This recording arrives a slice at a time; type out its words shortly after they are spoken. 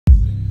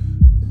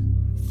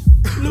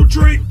Lil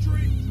Dream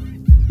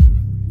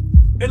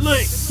and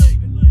Link.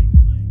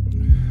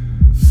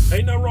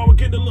 Ain't nothing wrong with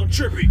getting a little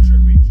trippy.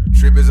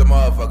 Trip is a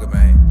motherfucker,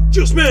 man.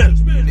 Juice Man.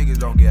 You niggas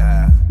don't get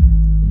high.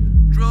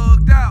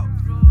 Drugged out.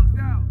 Drugged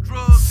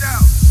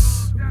out.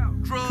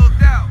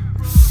 Drugged out.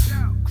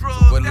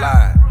 Drugged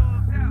out.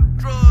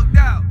 Drugged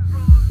out.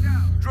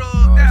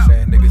 Drugged out.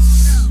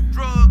 Niggas.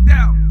 Drugged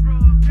out.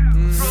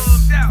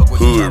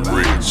 Hood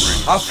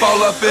rich. I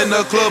fall up in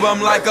the club, I'm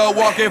like a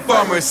walking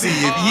pharmacy.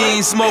 If you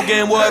ain't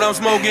smoking what I'm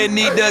smoking,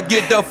 need to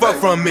get the fuck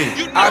from me.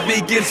 I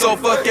be getting so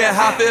fucking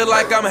high, feel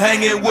like I'm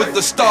hanging with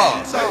the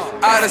stars.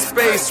 Out of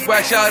space,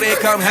 wax out and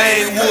come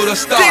hang with a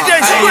star.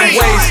 I ain't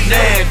waste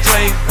nan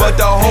drink, but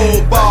the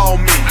whole ball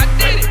me.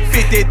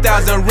 50,000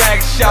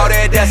 racks, shout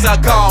at that's a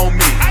call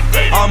me.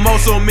 I'm on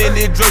so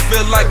many drugs,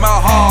 feel like my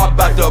heart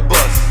about to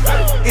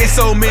bust. It's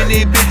so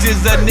many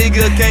bitches, a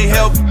nigga can't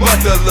help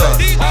but to lust.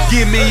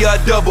 Give me a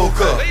double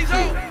cup,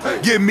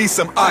 give me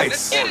some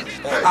ice.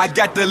 I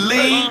got the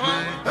lean,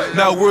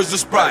 now where's the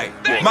Sprite?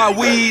 My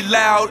weed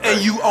loud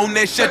and you on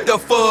that, shut the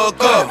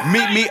fuck up.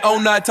 Meet me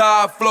on the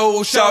top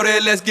floor, shout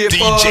it, let's get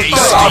fucked up.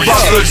 I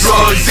brought the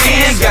drugs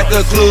in, got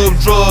the club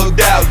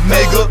drugged out,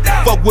 nigga.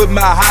 Fuck with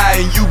my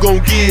high and you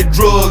gon' get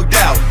drugged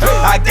out.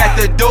 I got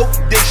the dope,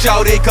 dick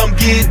shout it, come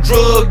get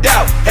drugged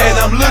out. And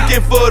I'm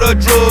looking for the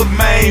drug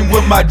man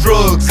with my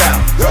drugs out.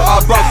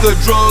 I brought the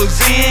drugs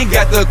in,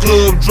 got the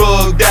club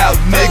drugged out,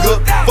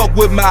 nigga. Fuck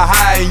with my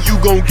high and you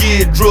gon'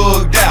 get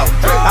drugged out.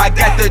 I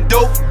got the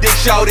dope, dick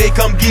shout it,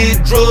 come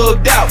get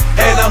drugged out.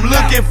 And I'm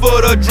looking for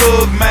the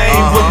drug man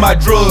with my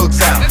drugs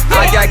out.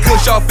 I got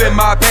kush off in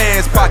my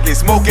pants pocket,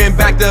 smoking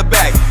back to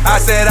back. I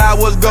said I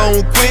was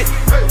gon' quit,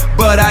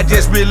 but I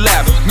just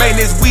relapsed. Man,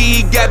 this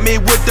weed got me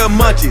with the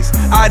munchies.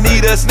 I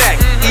need a snack,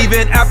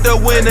 even after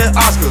winning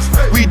Oscars.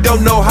 We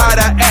don't know how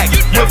to act.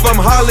 Went from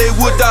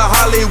Hollywood to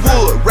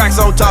Hollywood, racks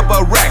on top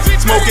of racks.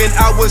 Smoking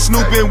out with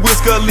Snoop and Wiz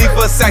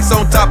Khalifa, sacks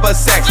on top of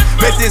sacks.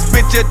 Met this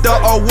bitch at the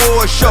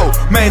award show,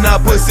 man, her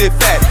pussy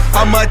fat.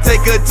 I'ma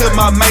take her to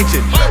my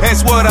mansion and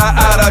sweat her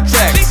out of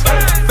tracks.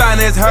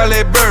 Finance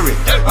Hurley Berry,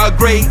 a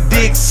great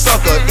dick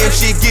sucker. If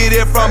she get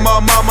it from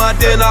her mama,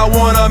 then I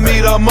wanna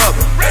meet her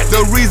mother.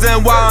 The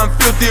reason why I'm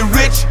filthy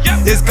rich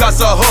is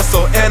cause I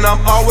hustle, and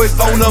I'm always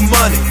on the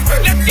money,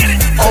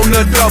 on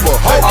the double.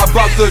 I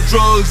brought the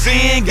drugs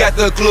in, got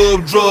the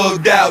club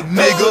drugged out,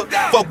 nigga.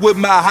 Fuck with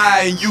my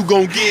high and you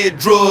gon' get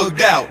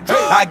drugged out.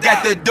 I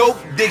got the dope,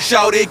 dick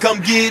shout it,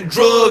 come get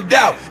drugged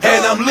out.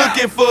 And I'm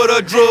looking for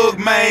the drug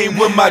man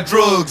with my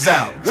drugs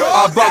out.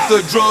 I brought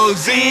the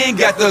drugs in,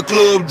 got the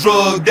club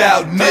drugged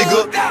out,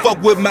 nigga.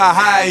 Fuck with my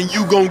high and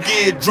you gon'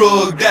 get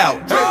drugged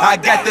out. I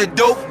got the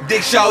dope,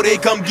 dick shout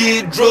it, come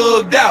get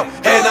drugged out.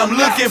 And I'm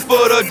looking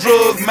for the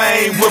drug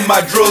man with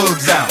my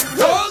drugs out.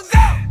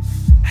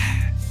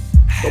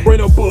 Don't bring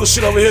no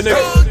bullshit over here,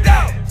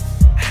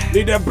 nigga.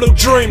 Need that Blue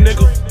Dream,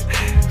 nigga.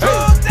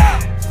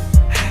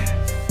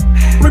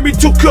 Bring me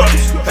 2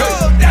 cups.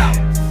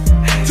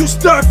 2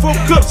 styrofoam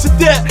cups of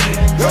that.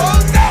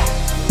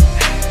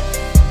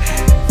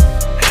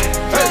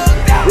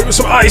 Bring me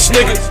some ice,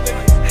 nigga.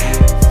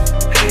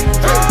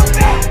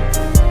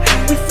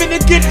 We finna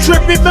get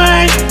trippy,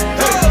 man.